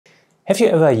Have you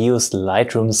ever used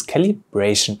Lightroom's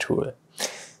calibration tool?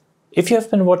 If you have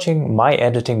been watching my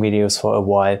editing videos for a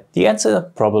while, the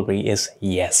answer probably is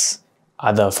yes.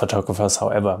 Other photographers,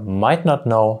 however, might not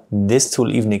know this tool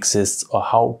even exists or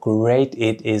how great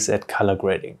it is at color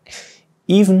grading.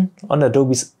 Even on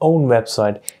Adobe's own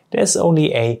website, there's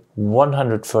only a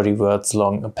 130 words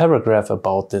long paragraph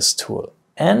about this tool.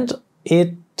 And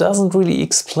it doesn't really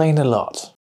explain a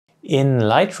lot. In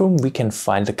Lightroom, we can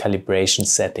find the calibration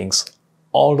settings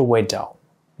all the way down.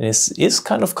 This is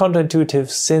kind of counterintuitive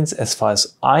since, as far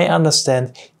as I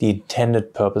understand, the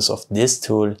intended purpose of this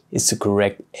tool is to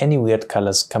correct any weird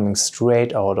colors coming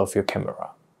straight out of your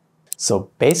camera. So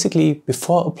basically,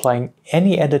 before applying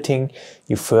any editing,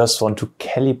 you first want to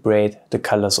calibrate the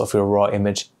colors of your raw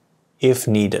image if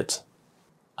needed.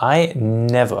 I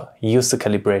never use the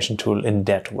calibration tool in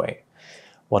that way.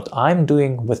 What I'm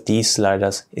doing with these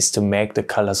sliders is to make the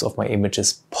colors of my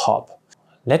images pop.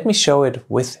 Let me show it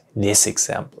with this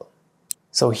example.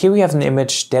 So here we have an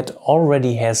image that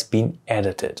already has been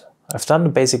edited. I've done the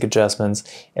basic adjustments,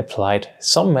 applied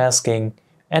some masking,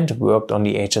 and worked on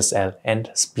the HSL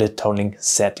and split toning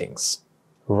settings.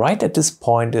 Right at this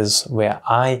point is where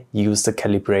I use the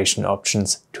calibration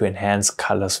options to enhance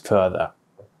colors further.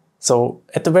 So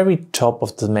at the very top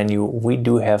of the menu, we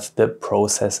do have the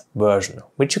process version,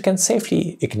 which you can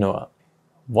safely ignore.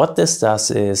 What this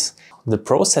does is the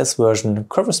process version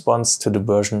corresponds to the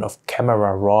version of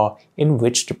Camera Raw in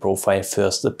which the profile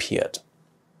first appeared.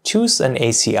 Choose an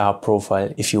ACR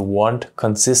profile if you want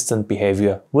consistent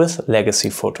behavior with legacy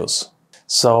photos.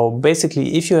 So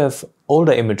basically, if you have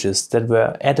older images that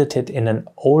were edited in an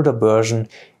older version,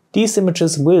 these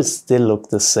images will still look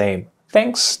the same,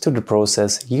 thanks to the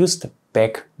process used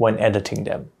back when editing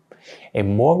them. A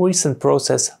more recent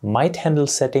process might handle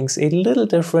settings a little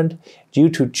different due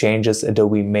to changes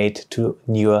Adobe made to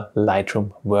newer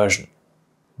Lightroom version.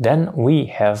 Then we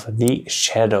have the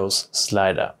shadows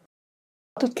slider.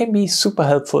 It can be super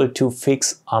helpful to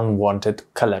fix unwanted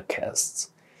color casts.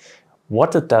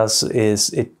 What it does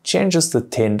is it changes the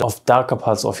tint of darker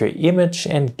parts of your image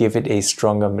and give it a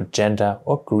stronger magenta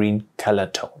or green color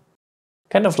tone.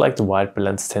 Kind of like the white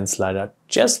balance tint slider,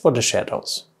 just for the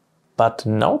shadows. But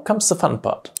now comes the fun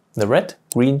part, the red,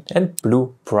 green and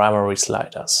blue primary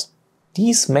sliders.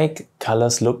 These make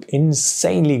colors look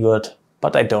insanely good,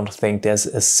 but I don't think there's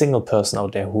a single person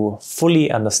out there who fully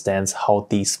understands how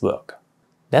these work.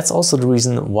 That's also the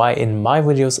reason why in my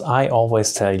videos I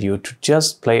always tell you to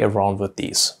just play around with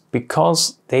these,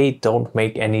 because they don't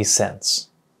make any sense.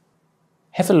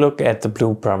 Have a look at the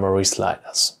blue primary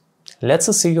sliders. Let's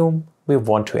assume we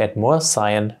want to add more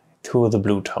cyan to the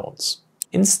blue tones.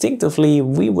 Instinctively,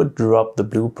 we would drop the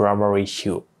blue primary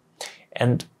hue.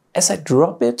 And as I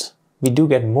drop it, we do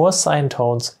get more cyan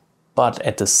tones, but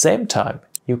at the same time,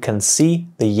 you can see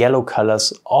the yellow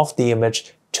colors of the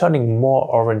image turning more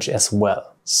orange as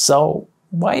well. So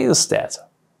why is that?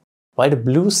 While the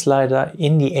blue slider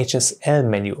in the HSL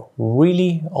menu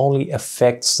really only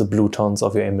affects the blue tones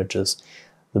of your images,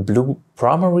 the blue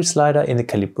primary slider in the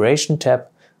calibration tab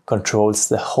controls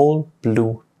the whole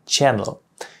blue channel,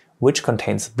 which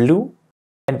contains blue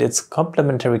and its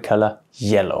complementary color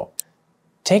yellow.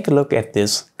 Take a look at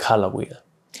this color wheel.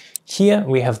 Here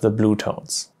we have the blue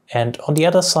tones, and on the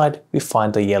other side we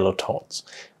find the yellow tones.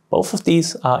 Both of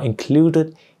these are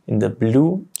included in the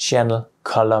blue channel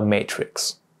color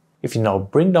matrix. If you now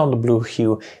bring down the blue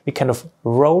hue, we kind of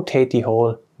rotate the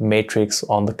whole matrix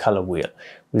on the color wheel,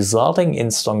 resulting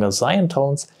in stronger cyan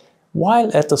tones,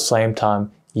 while at the same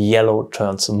time yellow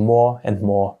turns more and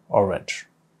more orange.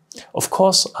 Of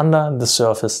course, under the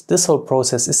surface, this whole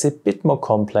process is a bit more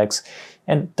complex,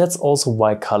 and that's also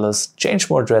why colors change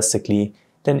more drastically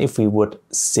than if we would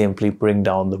simply bring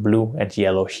down the blue and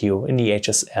yellow hue in the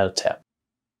HSL tab.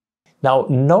 Now,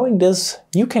 knowing this,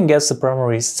 you can guess the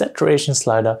primary saturation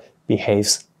slider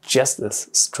behaves just as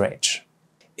strange.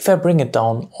 If I bring it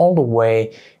down all the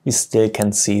way, we still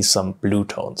can see some blue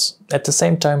tones. At the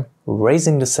same time,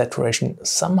 raising the saturation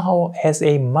somehow has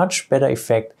a much better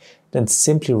effect than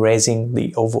simply raising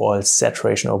the overall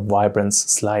saturation or vibrance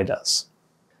sliders.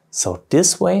 So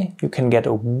this way you can get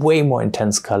a way more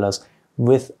intense colors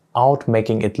without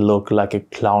making it look like a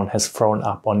clown has thrown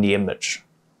up on the image.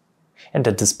 And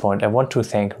at this point I want to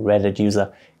thank Reddit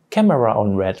user Camera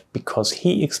on Red because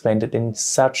he explained it in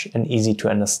such an easy to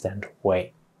understand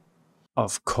way.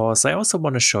 Of course, I also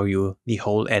want to show you the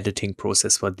whole editing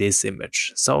process for this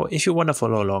image. So if you want to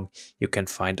follow along, you can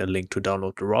find a link to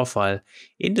download the raw file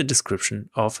in the description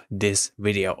of this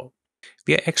video.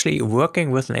 We are actually working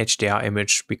with an HDR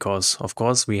image because, of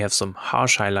course, we have some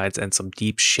harsh highlights and some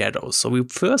deep shadows. So we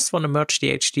first want to merge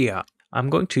the HDR. I'm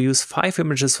going to use 5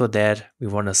 images for that. We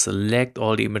want to select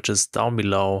all the images down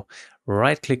below,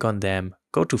 right click on them,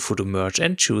 go to Photo Merge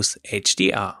and choose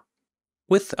HDR.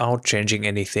 Without changing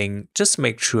anything, just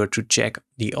make sure to check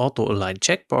the Auto Align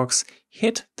checkbox,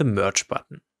 hit the Merge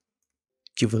button.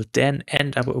 You will then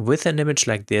end up with an image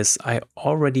like this. I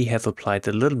already have applied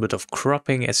a little bit of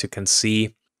cropping, as you can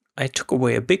see. I took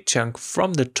away a big chunk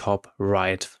from the top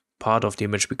right part of the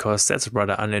image because that's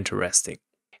rather uninteresting.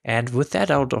 And with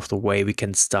that out of the way, we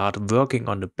can start working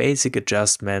on the basic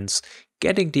adjustments,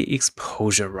 getting the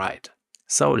exposure right.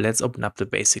 So let's open up the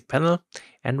basic panel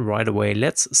and right away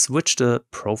let's switch the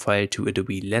profile to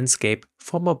Adobe Landscape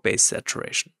for more base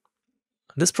saturation.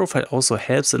 This profile also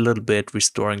helps a little bit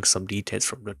restoring some details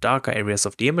from the darker areas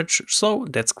of the image, so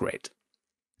that's great.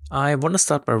 I want to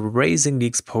start by raising the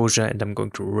exposure and I'm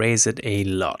going to raise it a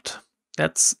lot.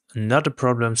 That's not a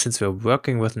problem since we're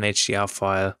working with an HDR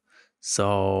file.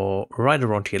 So right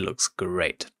around here looks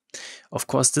great. Of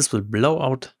course, this will blow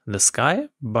out the sky,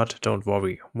 but don't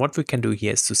worry. What we can do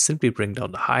here is to simply bring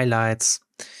down the highlights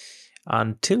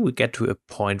until we get to a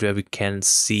point where we can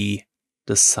see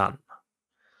the sun.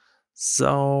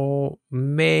 So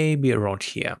maybe around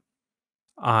here.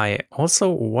 I also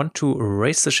want to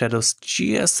raise the shadows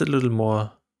just a little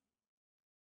more.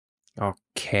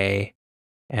 Okay.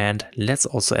 And let's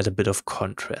also add a bit of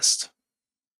contrast.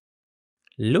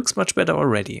 Looks much better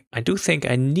already. I do think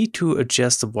I need to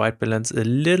adjust the white balance a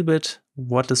little bit.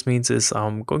 What this means is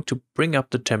I'm going to bring up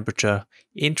the temperature,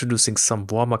 introducing some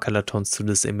warmer color tones to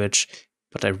this image,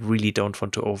 but I really don't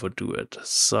want to overdo it.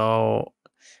 So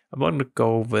I want to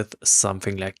go with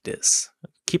something like this.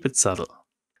 Keep it subtle.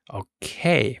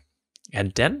 Okay.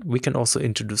 And then we can also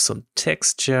introduce some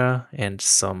texture and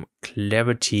some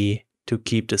clarity to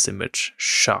keep this image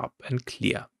sharp and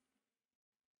clear.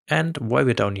 And while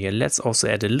we're down here, let's also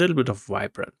add a little bit of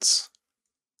vibrance.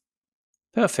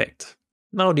 Perfect.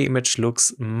 Now the image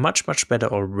looks much better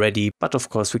already, but of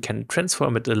course we can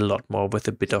transform it a lot more with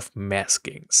a bit of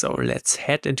masking. So let's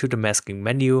head into the masking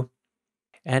menu.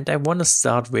 And I want to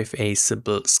start with a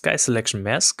simple sky selection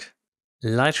mask.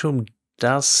 Lightroom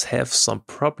does have some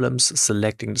problems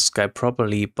selecting the sky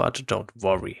properly, but don't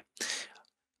worry.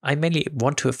 I mainly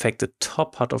want to affect the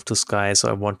top part of the sky, so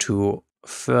I want to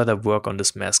further work on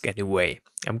this mask anyway.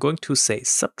 I'm going to say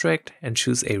subtract and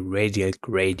choose a radial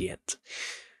gradient.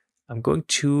 I'm going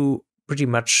to pretty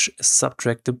much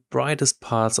subtract the brightest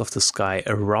parts of the sky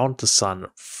around the sun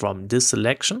from this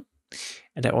selection.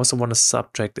 And I also want to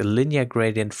subtract a linear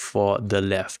gradient for the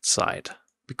left side,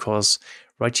 because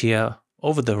right here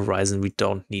over the horizon we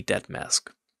don't need that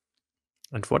mask.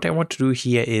 And what I want to do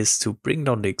here is to bring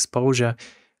down the exposure,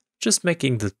 just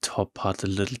making the top part a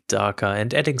little darker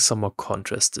and adding some more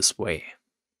contrast this way.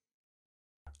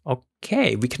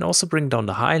 Okay, we can also bring down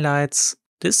the highlights.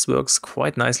 This works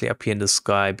quite nicely up here in the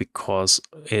sky because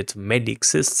it mainly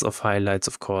consists of highlights,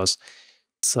 of course.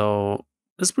 So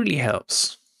this really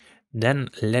helps. Then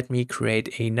let me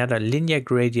create another linear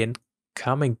gradient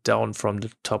coming down from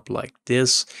the top like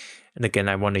this. And again,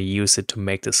 I want to use it to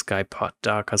make the sky part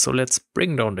darker. So let's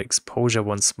bring down the exposure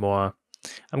once more.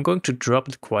 I'm going to drop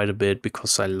it quite a bit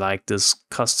because I like this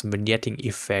custom vignetting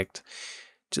effect,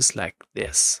 just like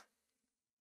this.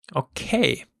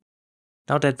 Okay,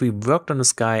 now that we worked on the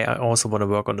sky, I also want to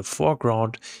work on the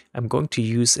foreground. I'm going to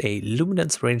use a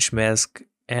luminance range mask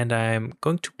and I'm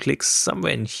going to click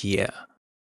somewhere in here.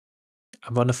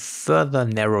 I want to further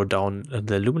narrow down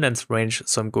the luminance range,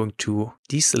 so I'm going to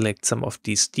deselect some of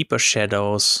these deeper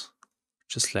shadows,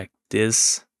 just like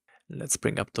this. Let's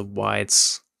bring up the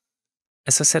whites.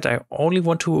 As I said, I only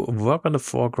want to work on the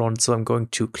foreground, so I'm going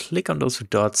to click on those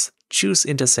dots, choose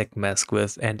intersect mask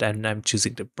with, and I'm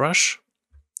choosing the brush.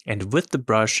 And with the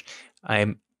brush,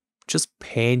 I'm just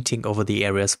painting over the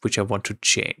areas which I want to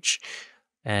change.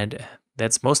 And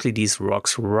that's mostly these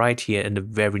rocks right here in the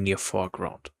very near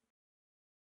foreground.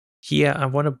 Here I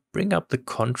want to bring up the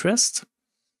contrast.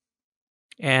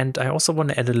 And I also want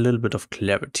to add a little bit of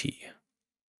clarity.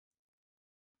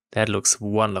 That looks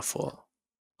wonderful.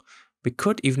 We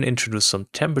could even introduce some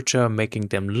temperature, making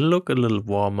them look a little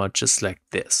warmer, just like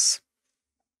this.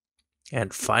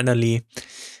 And finally,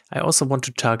 I also want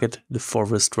to target the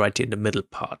forest right here in the middle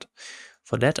part.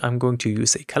 For that, I'm going to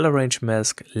use a color range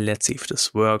mask. Let's see if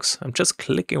this works. I'm just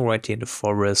clicking right here in the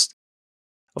forest.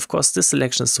 Of course, this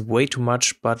selection is way too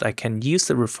much, but I can use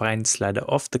the refine slider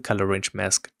of the color range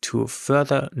mask to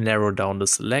further narrow down the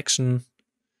selection.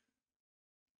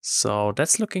 So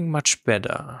that's looking much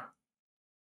better.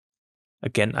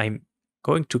 Again, I'm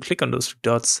going to click on those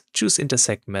dots, choose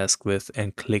intersect mask with,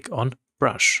 and click on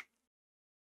brush.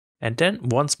 And then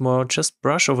once more, just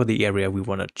brush over the area we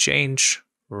want to change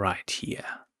right here.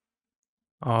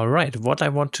 Alright, what I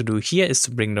want to do here is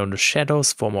to bring down the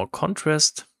shadows for more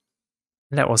contrast.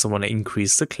 And I also want to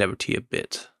increase the clarity a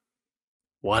bit.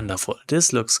 Wonderful,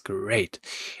 this looks great.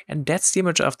 And that's the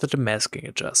image after the masking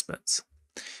adjustments.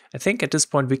 I think at this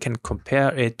point we can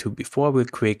compare it to before real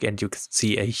quick and you can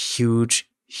see a huge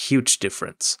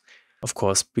difference. Of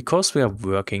course, because we are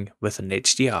working with an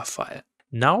HDR file.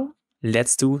 Now,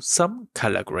 let's do some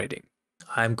color grading.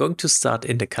 I'm going to start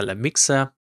in the color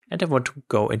mixer and I want to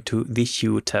go into the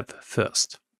Hue tab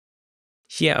first.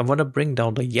 Here I want to bring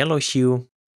down the yellow hue,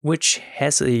 which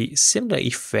has a similar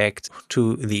effect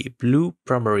to the blue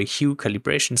primary hue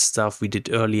calibration stuff we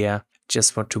did earlier.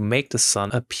 Just want to make the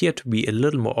sun appear to be a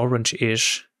little more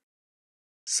orange-ish.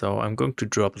 So I'm going to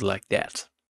drop it like that.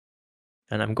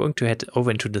 And I'm going to head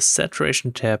over into the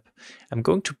saturation tab. I'm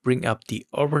going to bring up the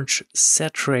orange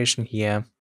saturation here.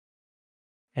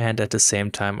 And at the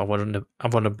same time, I want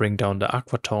to bring down the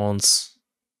aqua tones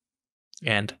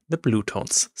and the blue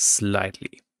tones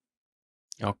slightly.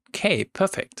 Okay,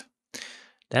 perfect.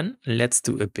 Then let's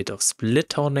do a bit of split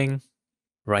toning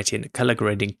right here in the color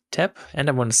grading tab. And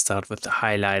I want to start with the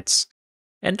highlights.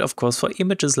 And of course, for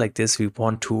images like this, we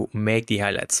want to make the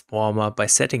highlights warmer by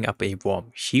setting up a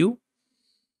warm hue.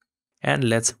 And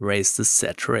let's raise the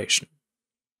saturation.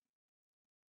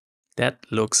 That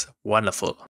looks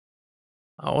wonderful.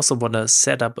 I also want to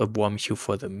set up a warm hue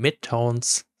for the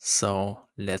midtones, so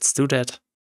let's do that.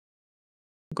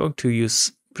 I'm going to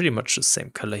use pretty much the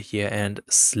same color here and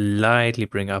slightly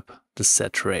bring up the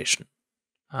saturation.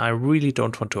 I really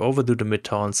don't want to overdo the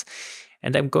midtones,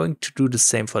 and I'm going to do the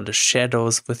same for the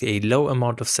shadows with a low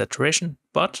amount of saturation,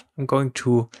 but I'm going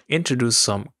to introduce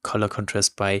some color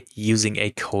contrast by using a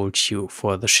cold hue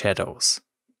for the shadows.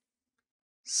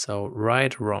 So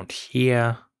right around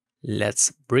here,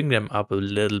 let's bring them up a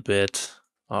little bit.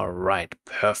 All right,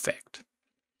 perfect.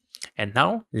 And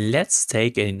now let's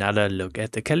take another look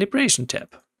at the calibration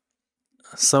tab.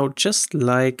 So just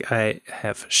like I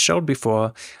have showed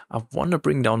before, I want to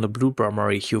bring down the blue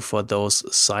primary hue for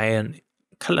those cyan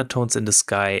color tones in the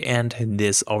sky and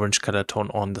this orange color tone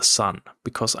on the sun,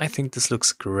 because I think this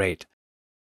looks great.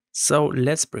 So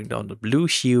let's bring down the blue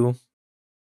hue.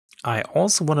 I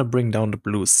also want to bring down the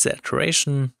blue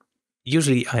saturation.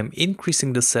 Usually I'm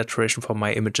increasing the saturation for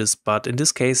my images, but in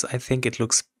this case I think it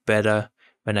looks better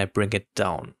when I bring it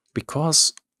down.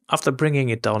 Because after bringing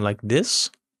it down like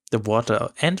this, the water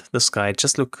and the sky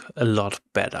just look a lot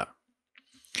better.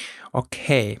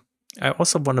 Okay, I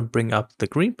also want to bring up the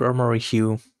green primary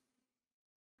hue.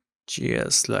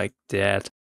 Just like that.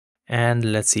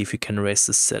 And let's see if we can raise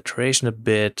the saturation a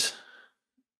bit.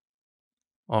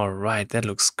 Alright, that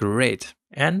looks great.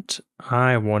 And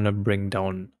I want to bring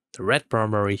down the red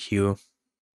primary hue.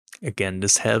 Again,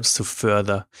 this helps to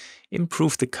further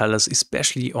improve the colors,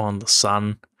 especially on the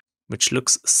sun, which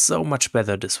looks so much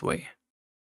better this way.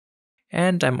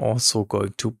 And I'm also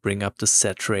going to bring up the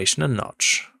saturation a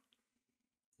notch.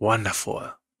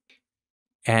 Wonderful.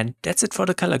 And that's it for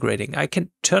the color grading. I can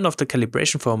turn off the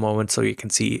calibration for a moment so you can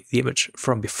see the image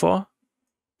from before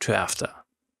to after.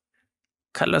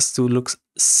 Colors do look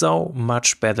so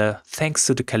much better thanks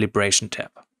to the calibration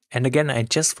tab. And again, I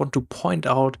just want to point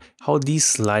out how these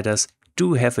sliders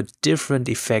do have a different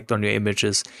effect on your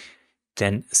images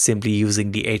than simply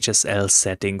using the HSL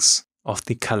settings of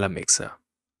the color mixer.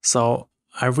 So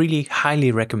I really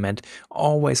highly recommend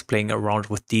always playing around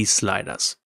with these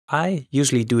sliders. I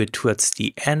usually do it towards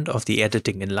the end of the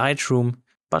editing in Lightroom,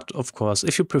 but of course,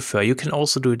 if you prefer, you can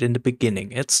also do it in the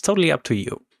beginning. It's totally up to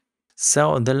you.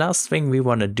 So the last thing we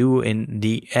want to do in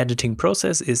the editing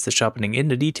process is the sharpening in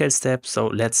the details tab, so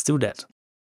let's do that.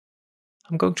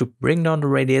 I'm going to bring down the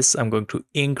radius, I'm going to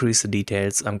increase the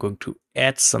details, I'm going to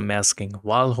add some masking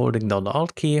while holding down the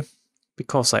Alt key,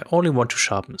 because I only want to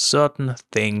sharpen certain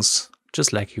things,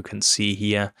 just like you can see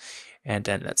here. And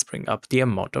then let's bring up the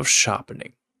amount of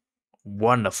sharpening.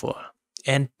 Wonderful.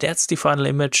 And that's the final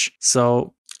image.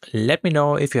 So let me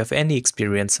know if you have any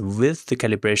experience with the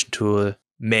calibration tool.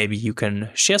 Maybe you can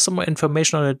share some more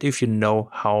information on it if you know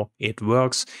how it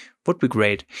works. Would be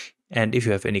great. And if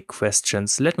you have any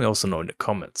questions, let me also know in the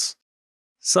comments.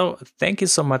 So thank you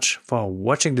so much for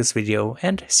watching this video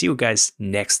and see you guys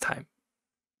next time.